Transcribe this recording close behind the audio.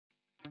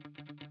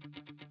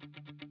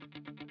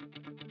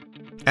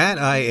At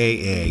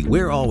IAA,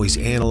 we're always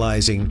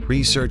analyzing,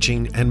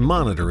 researching, and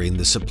monitoring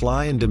the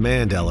supply and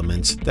demand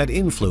elements that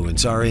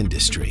influence our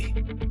industry.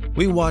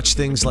 We watch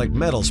things like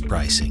metals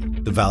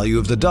pricing, the value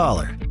of the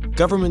dollar,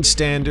 government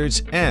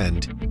standards,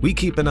 and we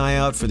keep an eye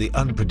out for the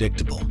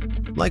unpredictable,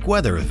 like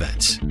weather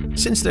events.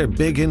 Since they're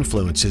big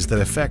influences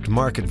that affect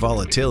market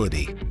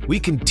volatility, we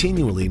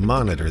continually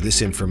monitor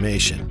this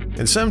information,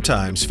 and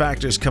sometimes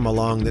factors come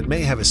along that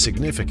may have a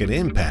significant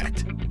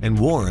impact and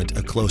warrant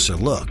a closer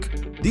look.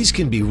 These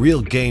can be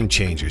real game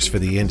changers for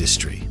the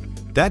industry.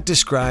 That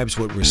describes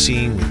what we're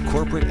seeing with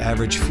corporate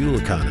average fuel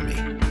economy,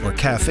 or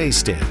CAFE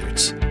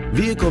standards.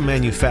 Vehicle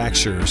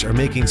manufacturers are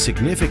making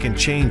significant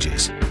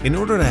changes in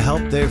order to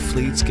help their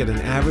fleets get an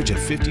average of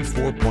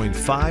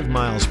 54.5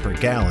 miles per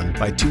gallon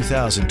by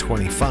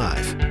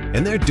 2025.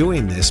 And they're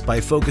doing this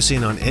by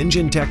focusing on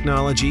engine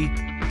technology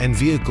and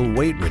vehicle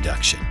weight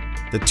reduction,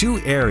 the two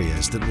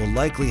areas that will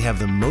likely have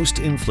the most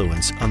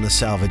influence on the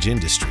salvage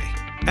industry.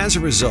 As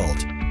a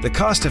result, the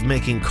cost of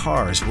making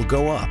cars will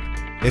go up.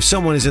 If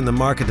someone is in the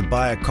market to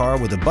buy a car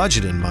with a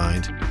budget in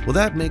mind, will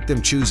that make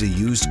them choose a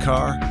used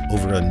car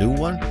over a new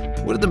one?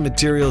 What are the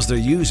materials they're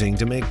using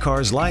to make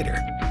cars lighter?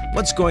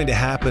 What's going to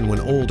happen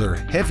when older,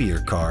 heavier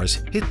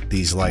cars hit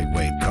these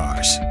lightweight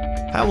cars?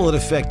 How will it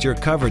affect your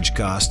coverage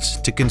costs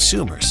to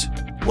consumers?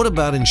 What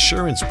about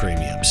insurance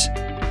premiums?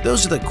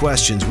 Those are the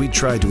questions we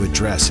try to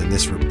address in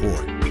this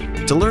report.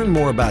 To learn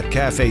more about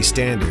CAFE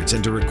standards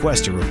and to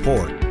request a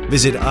report,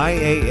 visit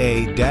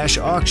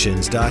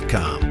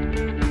IAA-auctions.com.